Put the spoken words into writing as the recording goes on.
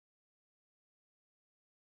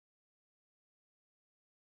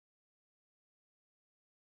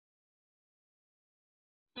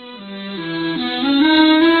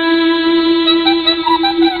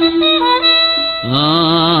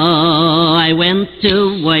Oh, I went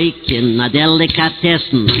to work in a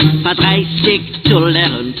Delikatessen for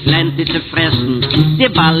 $30 und plenty zu fressen. Die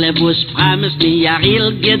Ballebus promised me a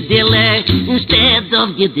real gedille. Instead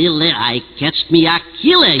of gedille, I catched me a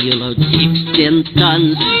killer. You load 16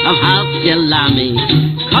 tons of half salami.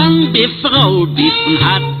 Corned beef, rolled beef, and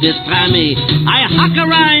hot pastrami. I hack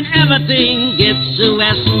around everything, gets to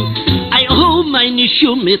essen. I owe meine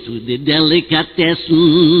Schumme to the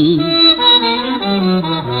Delikatessen.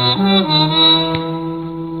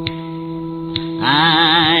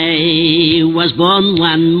 I was born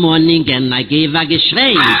one morning and I gave a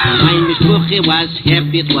geschrei. My Mishpuche was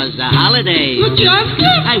happy, it was a holiday.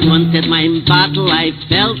 I wanted my bottle, I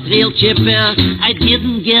felt real chipper. I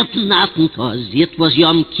didn't get nothing cause it was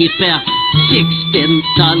Yom Kippur. 16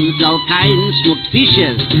 tons, all kinds smoked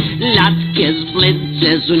fishes, Latkes,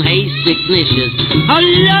 Blintzes und heiße Knisches. Oh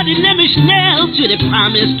Lord, nimm mich schnell zu the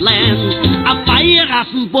promised land. A Feier auf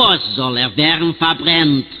dem Boss soll werden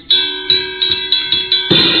verbrennt.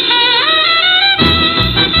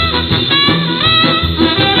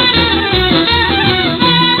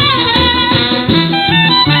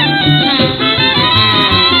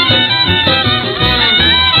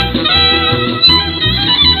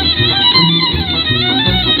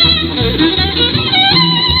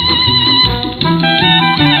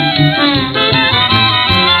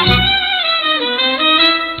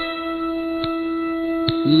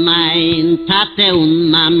 Mein Tate und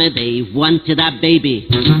Mame, they wanted a baby,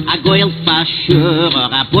 a girl for sure, or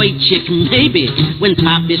a boy chicken maybe. When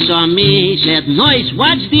Papi saw me, he said, "Noise,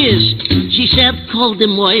 watch this." She said, "Call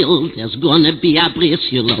them oil, there's gonna be a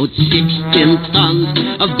bris. You load 16 tons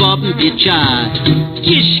of bob and pitcher.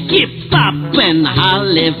 Kishki, pop, and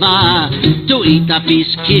haleva. To eat a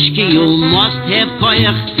piece kishki, you must have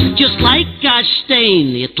koyach. Just like a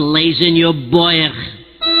stain, it lays in your boyach.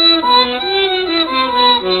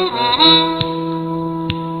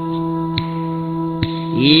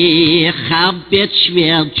 Ich hab it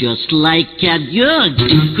schwer, just like a Jörg.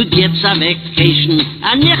 Could get a vacation,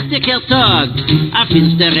 a nächtiger Tag. A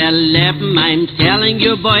finstere Leben, I'm telling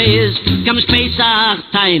you boys. Comes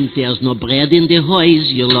Pesach time, there's no bread in the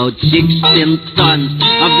hoys. You load 16 tons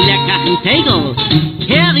of leckeren Tegel.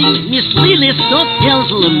 Hering, Miss Lilis, dort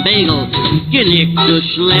Helsel und Bagel. Genick zu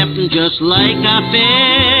schleppen, just like a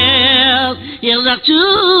bear. Ihr sagt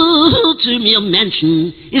zu mir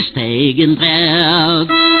Menschen, ist Tegenberg.